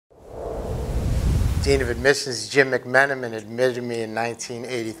Dean of Admissions, Jim McMenamin, admitted me in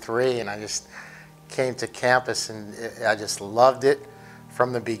 1983, and I just came to campus and I just loved it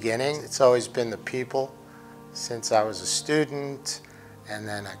from the beginning. It's always been the people since I was a student and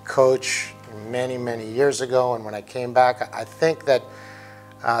then a coach many, many years ago. And when I came back, I think that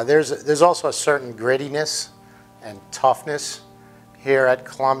there's also a certain grittiness and toughness here at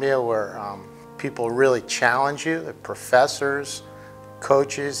Columbia where people really challenge you. The professors,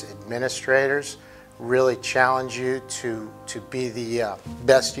 coaches, administrators really challenge you to be the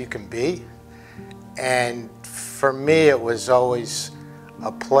best you can be. And for me, it was always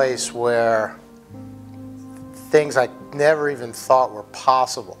a place where things I never even thought were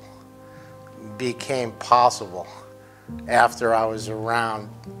possible became possible after I was around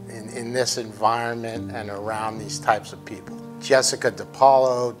in this environment and around these types of people. Jessica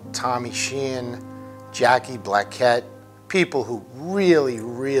DePaulo, Tommy Sheehan, Jackie Blackett, people who really,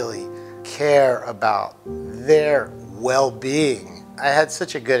 really care about their well-being. I had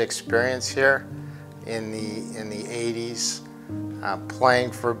such a good experience here in the 80s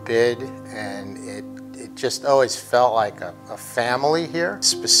playing for Bid, and it just always felt like a family here,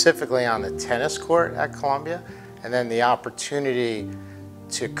 specifically on the tennis court at Columbia, and then the opportunity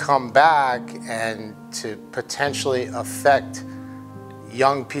to come back and to potentially affect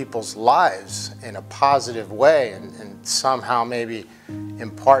young people's lives in a positive way and somehow maybe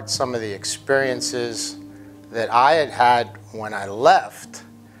impart some of the experiences that I had had when I left,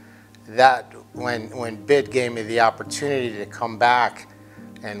 that when Bid gave me the opportunity to come back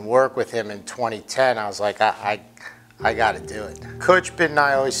and work with him in 2010, I was like, I got to do it. Coach Bid and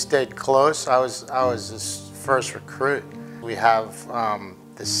I always stayed close. I was his first recruit. We have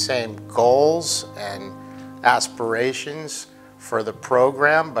the same goals and aspirations for the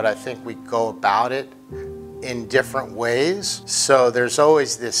program, but I think we go about it in different ways. So there's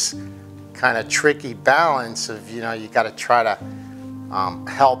always this kind of tricky balance of, you got to try to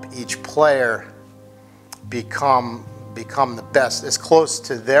help each player become the best, as close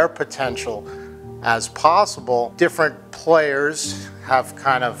to their potential as possible. Different players have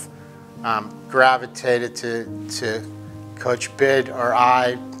kind of gravitated to Coach Bid or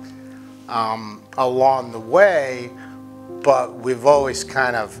I along the way, but we've always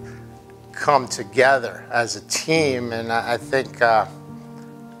kind of come together as a team, and I think he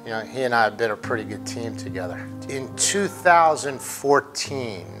and I have been a pretty good team together. In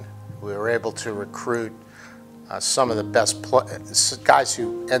 2014, we were able to recruit some of the best guys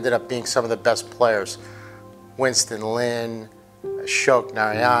who ended up being some of the best players. Winston Lin, Ashok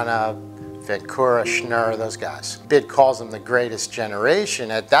Narayana, Venkura, Schnurr, those guys. Bid calls them the greatest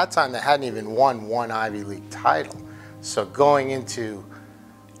generation. At that time, they hadn't even won one Ivy League title. So going into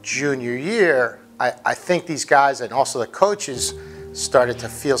junior year, I think these guys and also the coaches started to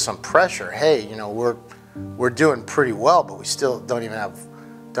feel some pressure. Hey, we're doing pretty well, but we still don't even have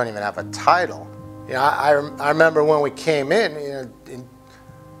a title. I remember when we came in,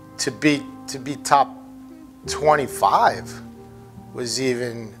 to be top 25 was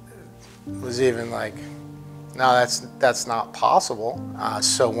even like, no, that's not possible.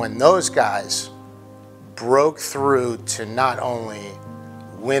 So when those guys broke through to not only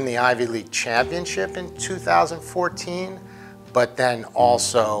win the Ivy League championship in 2014, but then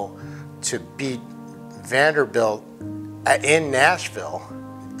also to beat Vanderbilt in Nashville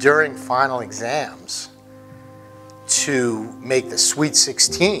during final exams to make the Sweet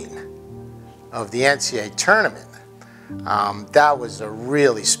 16 of the NCAA tournament. That was a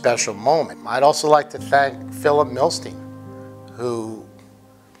really special moment. I'd also like to thank Philip Milstein, who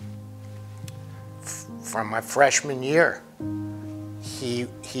from my freshman year,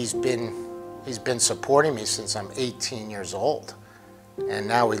 he's been supporting me since I'm 18 years old. And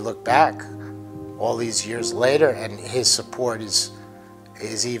now we look back all these years later and his support is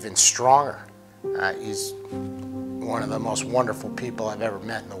even stronger. He's one of the most wonderful people I've ever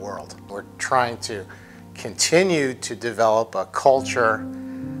met in the world. We're trying to continue to develop a culture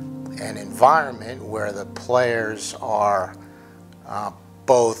and environment where the players are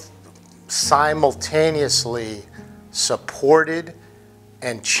both simultaneously supported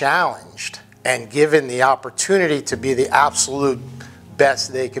and challenged and given the opportunity to be the absolute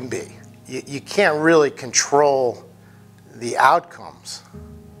best they can be. You can't really control the outcomes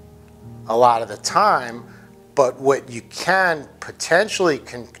a lot of the time, but what you can potentially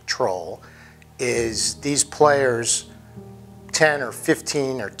control is these players 10 or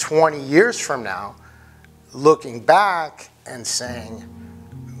 15 or 20 years from now looking back and saying,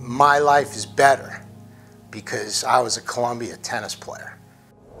 my life is better because I was a Columbia tennis player.